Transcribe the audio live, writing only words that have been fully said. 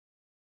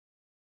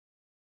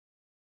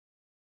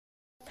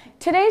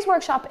Today's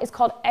workshop is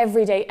called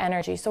Everyday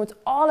Energy. So it's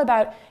all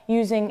about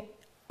using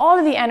all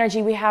of the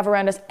energy we have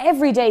around us,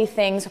 everyday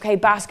things, okay,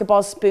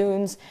 basketball,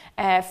 spoons,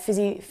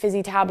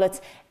 fizzy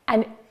tablets,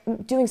 and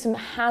doing some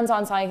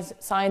hands-on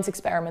science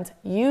experiments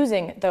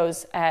using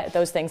those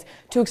things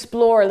to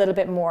explore a little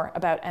bit more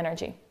about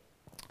energy.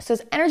 So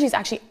energy is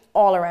actually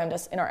all around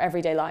us in our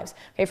everyday lives.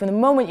 Okay, from the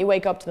moment you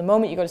wake up to the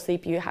moment you go to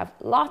sleep, you have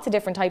lots of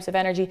different types of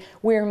energy.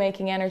 We're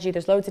making energy.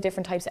 There's loads of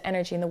different types of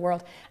energy in the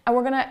world, and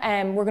we're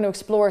gonna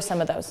explore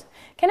some of those.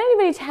 Can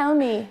anybody tell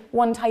me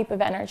one type of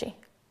energy?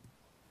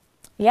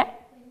 Yeah,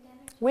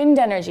 wind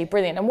energy.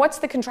 Brilliant. And what's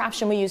the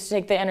contraption we use to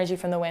take the energy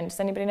from the wind? Does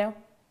anybody know?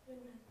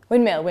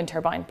 Windmill, wind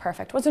turbine.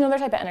 Perfect. What's another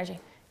type of energy?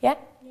 Yeah.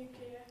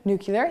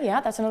 Nuclear.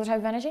 Yeah, that's another type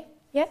of energy.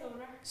 Yeah.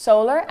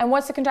 Solar. And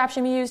what's the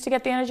contraption we use to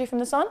get the energy from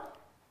the sun?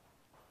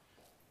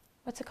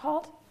 What's it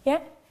called? Yeah?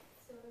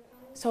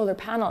 Solar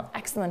panel.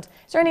 Excellent.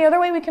 Is there any other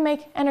way we can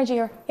make energy?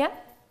 Or yeah?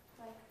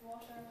 Like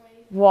water,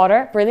 waves.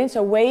 Water. Brilliant.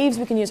 So waves,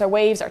 we can use our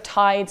waves, our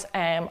tides,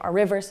 our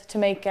rivers to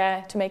make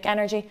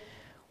energy.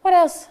 What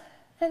else?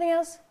 Anything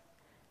else?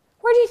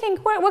 Where do you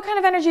think, what kind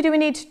of energy do we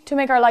need to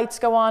make our lights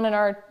go on and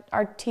our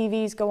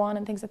TVs go on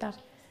and things like that?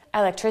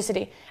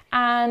 Electricity.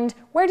 And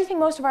where do you think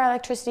most of our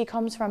electricity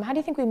comes from? How do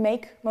you think we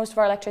make most of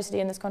our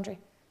electricity in this country?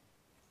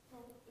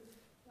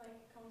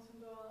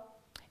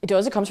 It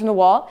does, it comes from the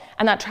wall,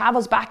 and that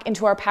travels back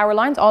into our power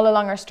lines all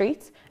along our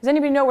streets. Does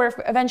anybody know where it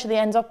eventually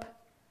ends up?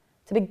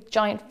 It's a big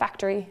giant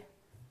factory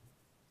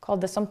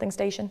called the something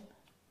station.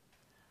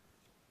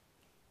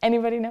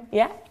 Anybody know?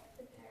 Yeah?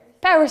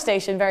 Power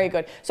station, very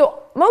good.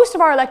 So most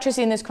of our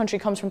electricity in this country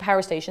comes from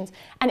power stations,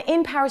 and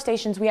in power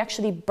stations we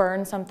actually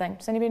burn something.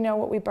 Does anybody know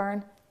what we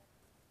burn?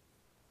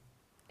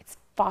 It's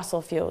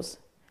fossil fuels,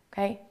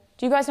 okay?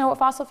 Do you guys know what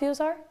fossil fuels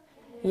are?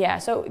 Yeah,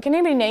 so can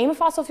anybody name a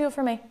fossil fuel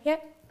for me? Yeah?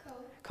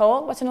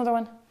 Coal. What's another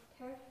one?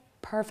 Turf.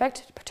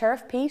 Perfect.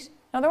 Turf, peat.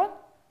 Another one?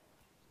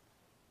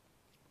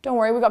 Don't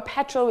worry, we've got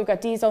petrol, we've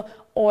got diesel,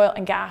 oil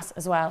and gas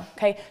as well.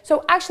 Okay,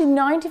 so actually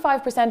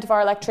 95% of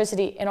our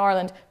electricity in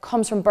Ireland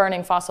comes from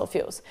burning fossil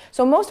fuels.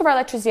 So most of our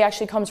electricity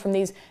actually comes from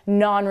these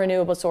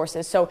non-renewable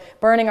sources. So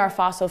burning our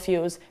fossil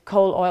fuels,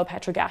 coal, oil,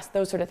 petrol, gas,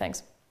 those sort of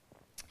things.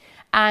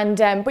 And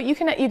but you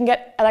can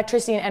get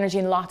electricity and energy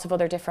in lots of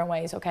other different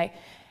ways. Okay,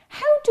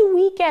 how do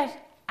we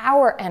get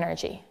our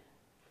energy?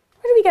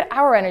 Where do we get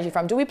our energy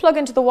from? Do we plug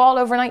into the wall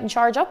overnight and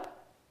charge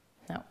up?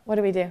 No. What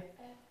do we do?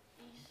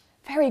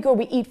 Very good.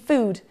 We eat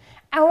food.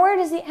 And where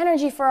does the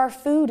energy for our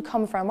food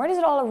come from? Where does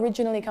it all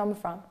originally come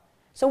from?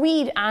 So we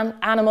eat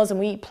animals and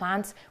we eat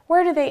plants.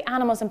 Where do the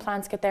animals and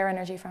plants get their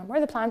energy from?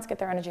 Where do the plants get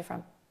their energy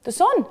from? The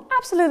sun.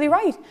 Absolutely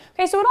right.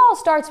 Okay, so it all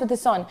starts with the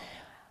sun.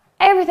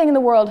 Everything in the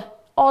world,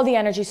 all the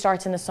energy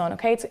starts in the sun.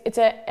 Okay, it's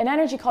an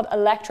energy called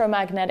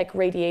electromagnetic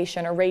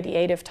radiation or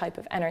radiative type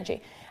of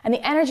energy. And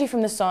the energy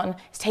from the sun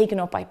is taken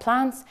up by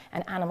plants,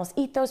 and animals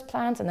eat those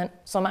plants, and then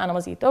some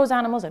animals eat those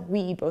animals, and we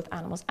eat both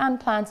animals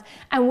and plants,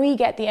 and we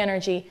get the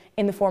energy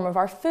in the form of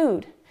our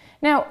food.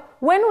 Now,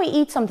 when we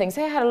eat something,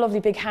 say I had a lovely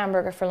big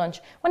hamburger for lunch,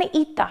 when I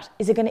eat that,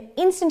 is it going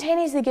to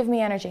instantaneously give me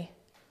energy?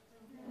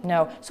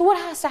 No. So what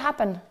has to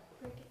happen?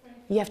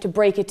 You have to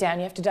break it down,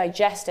 you have to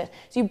digest it.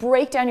 So you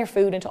break down your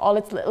food into all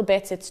its little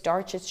bits, its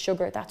starch, its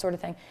sugar, that sort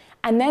of thing.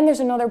 And then there's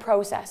another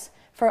process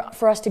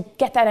for us to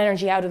get that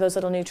energy out of those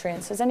little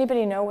nutrients. Does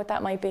anybody know what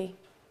that might be?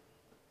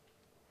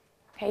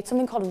 Okay, it's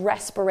something called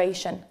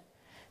respiration.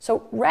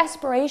 So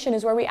respiration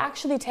is where we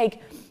actually take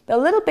the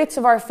little bits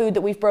of our food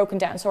that we've broken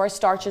down, so our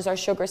starches, our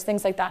sugars,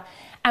 things like that,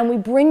 and we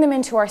bring them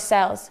into our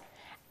cells.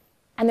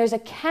 And there's a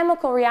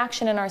chemical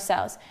reaction in our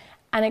cells,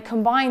 and it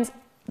combines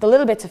the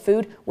little bits of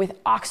food with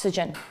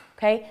oxygen,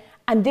 okay?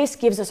 And this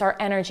gives us our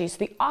energy. So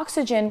the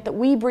oxygen that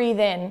we breathe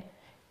in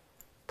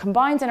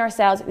combines in our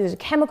cells, there's a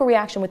chemical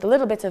reaction with the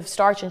little bits of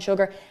starch and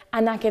sugar,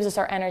 and that gives us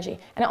our energy.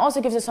 And it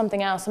also gives us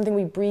something else, something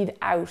we breathe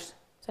out.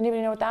 Does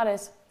anybody know what that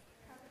is?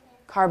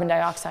 Carbon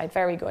dioxide,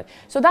 very good.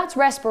 So that's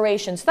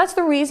respiration. So that's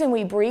the reason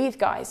we breathe,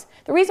 guys.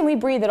 The reason we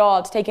breathe at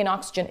all, to take in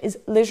oxygen, is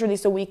literally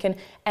so we can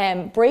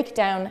break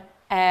down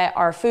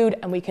our food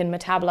and we can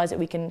metabolize it,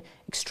 we can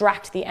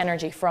extract the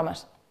energy from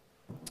it.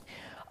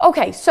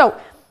 Okay, so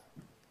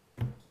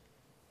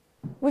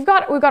we've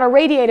got our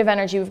radiative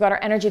energy, we've got our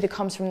energy that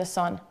comes from the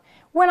sun.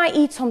 When I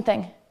eat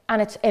something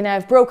and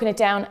I've broken it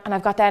down and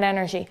I've got that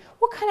energy,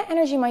 what kind of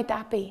energy might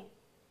that be?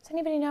 Does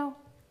anybody know?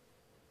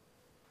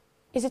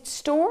 Is it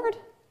stored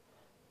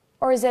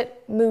or is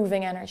it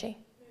moving energy?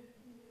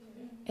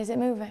 Is it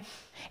moving?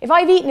 If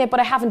I've eaten it but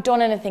I haven't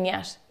done anything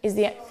yet,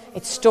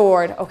 it's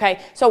stored, okay?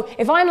 So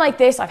if I'm like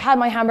this, I've had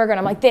my hamburger and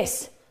I'm like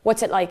this,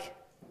 what's it like?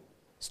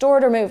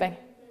 Stored or moving?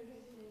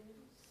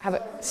 Have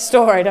it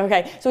stored,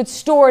 okay. So it's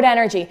stored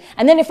energy.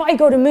 And then if I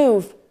go to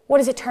move,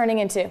 what is it turning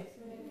into?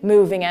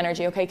 Moving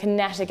energy, okay,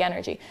 kinetic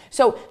energy.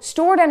 So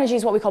stored energy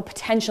is what we call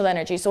potential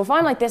energy. So if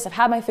I'm like this, I've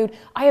had my food,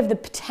 I have the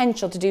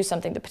potential to do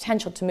something, the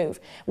potential to move.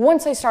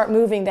 Once I start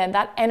moving, then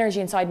that energy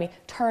inside me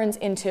turns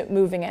into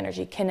moving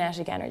energy,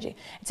 kinetic energy.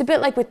 It's a bit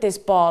like with this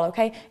ball,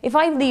 okay? If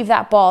I leave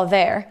that ball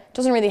there, it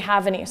doesn't really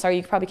have any, sorry,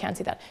 you probably can't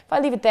see that. If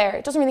I leave it there,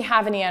 it doesn't really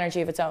have any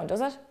energy of its own,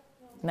 does it?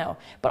 No.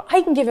 But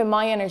I can give it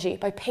my energy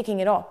by picking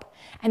it up.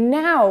 And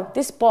now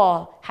this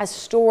ball has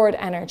stored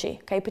energy,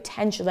 okay,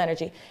 potential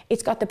energy.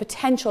 It's got the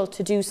potential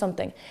to do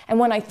something. And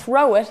when I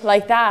throw it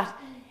like that,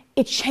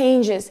 it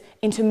changes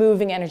into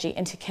moving energy,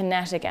 into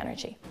kinetic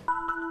energy.